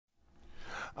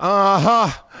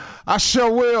Uh-huh. I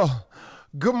sure will.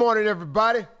 Good morning,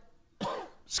 everybody.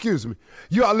 Excuse me.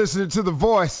 You are listening to The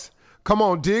Voice. Come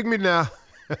on, dig me now.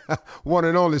 One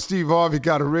and only Steve Harvey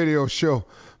got a radio show.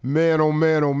 Man, oh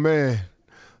man, oh man.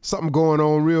 Something going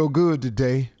on real good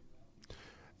today.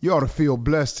 You ought to feel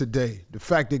blessed today. The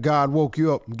fact that God woke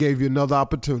you up and gave you another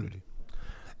opportunity.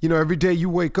 You know, every day you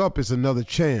wake up is another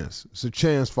chance. It's a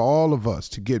chance for all of us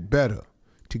to get better,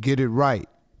 to get it right,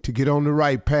 to get on the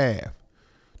right path,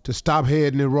 to stop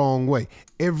heading the wrong way.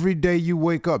 Every day you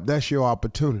wake up, that's your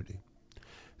opportunity.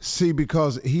 See,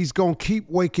 because he's going to keep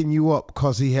waking you up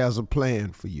because he has a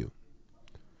plan for you.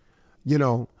 You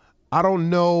know, I don't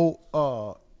know,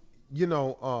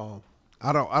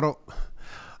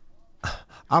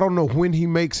 I don't know when he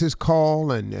makes his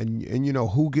call and you know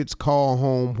who gets called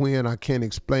home when. I can't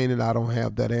explain it. I don't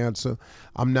have that answer.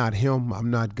 I'm not him. I'm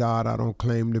not God. I don't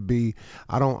claim to be.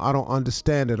 I don't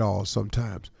understand it all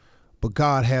sometimes. But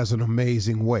God has an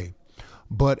amazing way.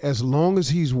 But as long as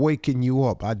he's waking you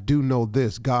up, I do know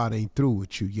this: God ain't through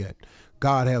with you yet.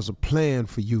 God has a plan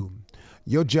for you.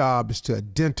 Your job is to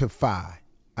identify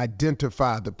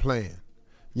the plan.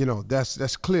 You know,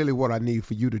 that's clearly what I need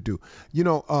for you to do. You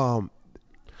know,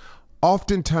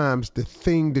 oftentimes the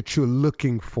thing that you're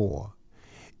looking for,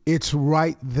 it's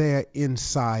right there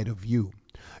inside of you.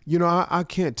 You know, I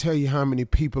can't tell you how many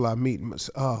people I meet.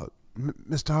 Mr.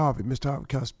 Harvey,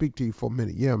 can I speak to you for a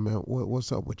minute? Yeah, man.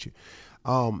 What's up with you?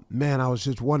 Man, I was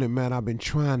just wondering, man, I've been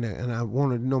trying to, and I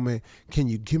wanted to know, man, can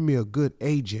you give me a good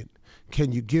agent?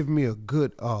 Can you give me a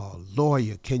good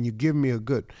lawyer? Can you give me a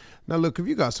good... Now, look, if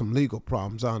you got some legal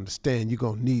problems, I understand you're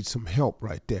going to need some help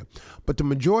right there. But the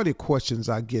majority of questions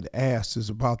I get asked is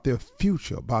about their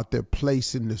future, about their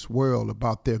place in this world,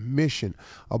 about their mission,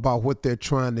 about what they're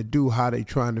trying to do, how they're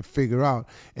trying to figure out,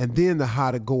 and then the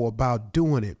how to go about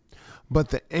doing it. But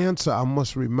the answer, I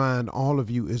must remind all of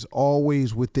you, is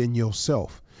always within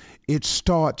yourself. It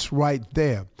starts right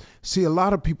there. See, a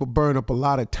lot of people burn up a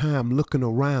lot of time looking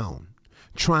around,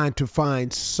 trying to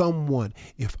find someone.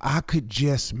 If I could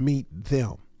just meet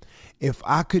them, if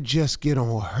I could just get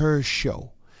on her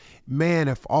show, man,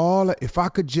 if I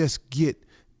could just get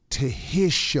to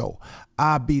his show,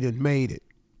 I'd be done made it.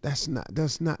 That's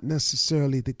not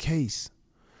necessarily the case.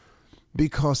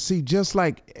 Because see, just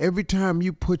like every time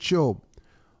you put your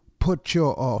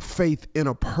faith in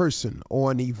a person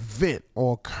or an event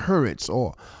or occurrence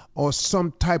or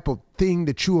some type of thing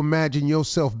that you imagine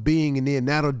yourself being, and then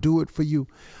that'll do it for you.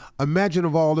 Imagine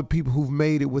of all the people who've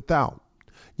made it without.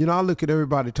 You know, I look at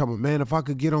everybody talking, man, if I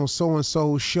could get on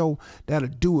so-and-so's show, that'll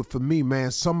do it for me,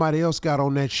 man. Somebody else got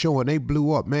on that show and they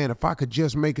blew up. Man, if I could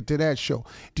just make it to that show.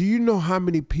 Do you know how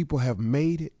many people have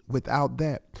made it without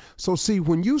that? So see,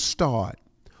 when you start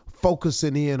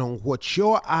focusing in on what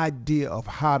your idea of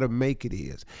how to make it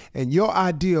is, and your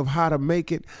idea of how to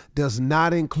make it does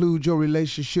not include your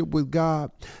relationship with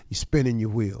God, you're spinning your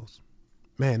wheels.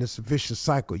 Man, it's a vicious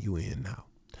cycle you in now.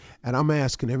 And I'm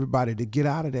asking everybody to get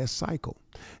out of that cycle.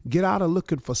 Get out of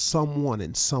looking for someone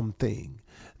and something.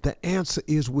 The answer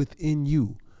is within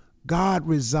you. God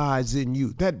resides in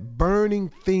you. That burning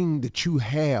thing that you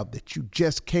have that you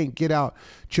just can't get out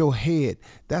your head,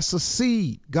 that's a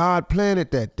seed. God planted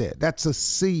that there. That's a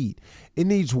seed. It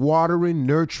needs watering,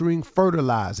 nurturing,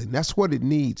 fertilizing. That's what it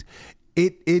needs.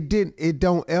 It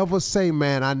don't ever say,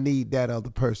 man, I need that other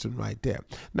person right there.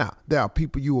 Now, there are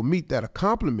people you will meet that'll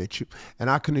compliment you, and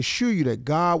I can assure you that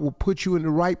God will put you in the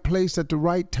right place at the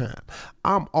right time.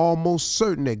 I'm almost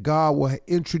certain that God will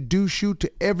introduce you to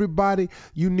everybody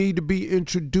you need to be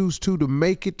introduced to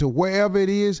make it to wherever it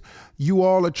is you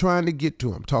all are trying to get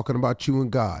to. I'm talking about you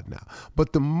and God now.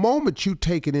 But the moment you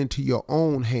take it into your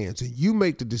own hands and you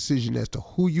make the decision as to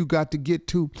who you got to get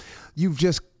to, you've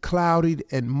just clouded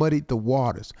and muddied the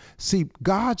waters. See,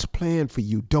 God's plan for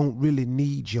you don't really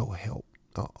need your help.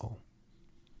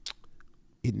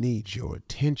 It needs your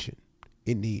attention.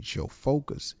 It needs your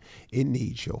focus. It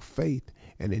needs your faith,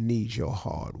 and it needs your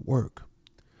hard work.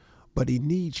 But he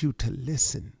needs you to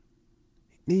listen.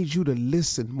 He needs you to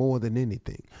listen more than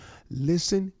anything.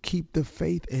 Listen, keep the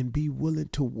faith, and be willing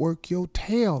to work your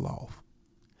tail off.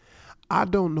 I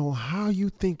don't know how you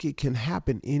think it can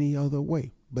happen any other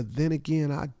way. But then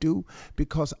again, I do,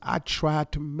 because I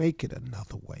tried to make it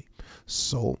another way.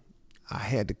 So I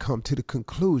had to come to the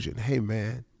conclusion, hey,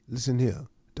 man, listen here,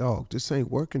 dog, this ain't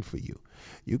working for you.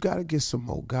 You got to get some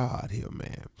more God here,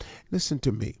 man. Listen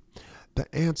to me.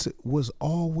 The answer was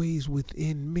always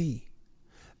within me.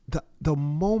 The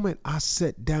moment I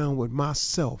sat down with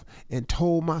myself and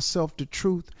told myself the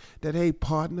truth that, hey,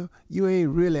 partner, you ain't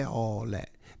really all that.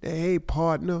 that, hey,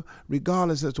 partner,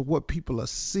 regardless as to what people are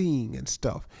seeing and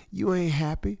stuff, you ain't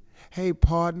happy. Hey,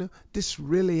 partner, this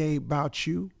really ain't about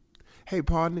you. Hey,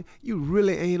 partner, you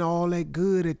really ain't all that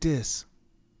good at this.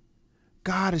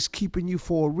 God is keeping you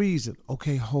for a reason.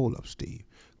 Okay, hold up, Steve.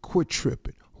 Quit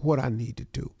tripping. What I need to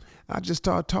do. I just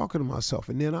started talking to myself,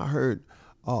 and then I heard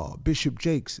Bishop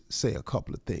Jakes say a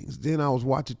couple of things. Then I was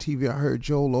watching TV. I heard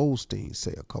Joel Osteen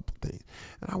say a couple of things,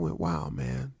 and I went, "Wow,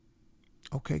 man.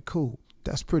 Okay, cool.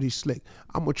 That's pretty slick.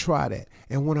 I'm gonna try that."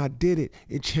 And when I did it,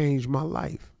 it changed my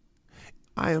life.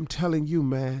 I am telling you,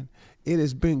 man, it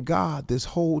has been God this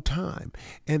whole time.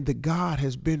 And the God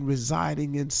has been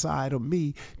residing inside of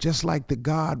me, just like the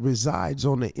God resides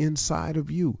on the inside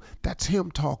of you. That's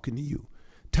Him talking to you,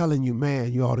 telling you,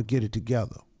 man, you ought to get it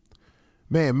together.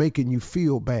 Man, making you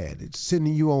feel bad. It's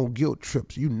sending you on guilt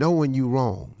trips. You knowing you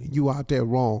wrong. And you out there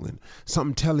wrong. And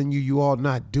something telling you you ought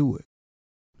not do it.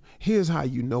 Here's how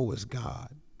you know it's God.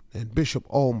 And Bishop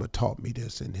Ulmer taught me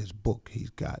this in his book.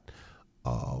 He's got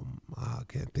I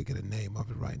can't think of the name of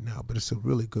it right now, but it's a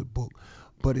really good book.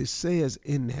 But it says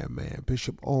in there, man,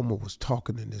 Bishop Ulmer was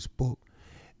talking in this book,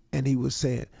 and he was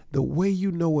saying the way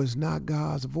you know it's not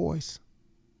God's voice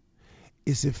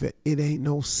is if it ain't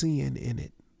no sin in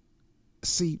it.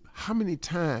 See, how many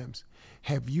times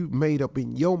have you made up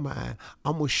in your mind,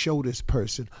 I'm going to show this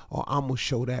person, or I'm going to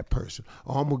show that person,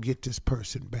 or I'm going to get this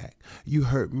person back. You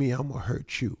hurt me, I'm going to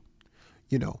hurt you.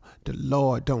 You know, the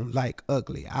Lord don't like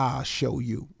ugly. I'll show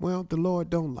you. Well, the Lord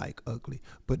don't like ugly,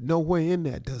 but nowhere in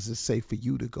there does it say for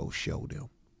you to go show them.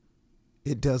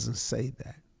 It doesn't say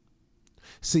that.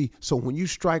 See, so when you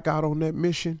strike out on that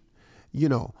mission,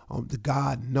 the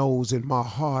God knows in my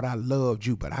heart I loved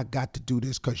you, but I got to do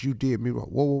this because you did me wrong.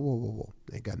 Whoa, whoa, whoa, whoa, whoa.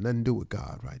 Ain't got nothing to do with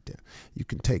God right there. You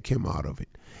can take him out of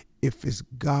it. If it's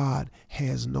God,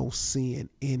 has no sin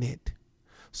in it.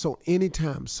 So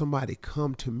anytime somebody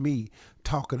come to me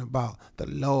talking about the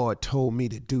Lord told me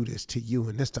to do this to you,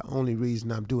 and that's the only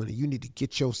reason I'm doing it, you need to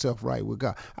get yourself right with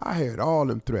God. I heard all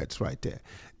them threats right there.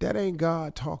 That ain't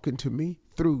God talking to me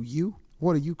through you.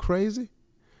 What, are you crazy?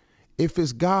 If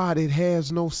it's God, it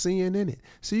has no sin in it.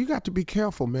 So you got to be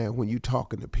careful, man, when you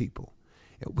talking to people.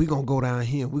 We're going to go down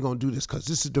here and we're going to do this because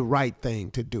this is the right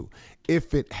thing to do.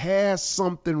 If it has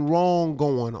something wrong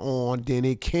going on, then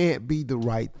it can't be the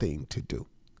right thing to do.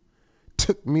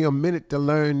 Took me a minute to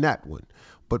learn that one,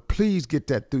 but please get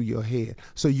that through your head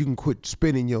so you can quit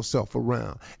spinning yourself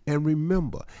around. And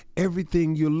remember,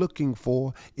 everything you're looking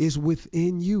for is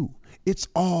within you. It's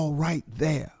all right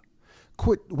there.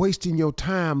 Quit wasting your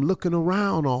time looking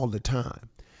around all the time.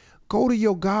 Go to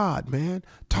your God, man.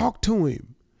 Talk to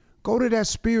him. Go to that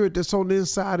spirit that's on the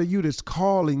inside of you that's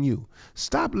calling you.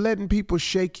 Stop letting people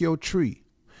shake your tree.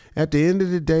 At the end of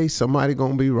the day, somebody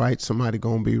going to be right, somebody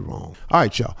going to be wrong. All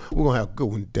right, y'all. We're going to have a good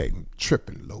one today. I'm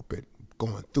tripping a little bit,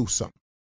 going through something.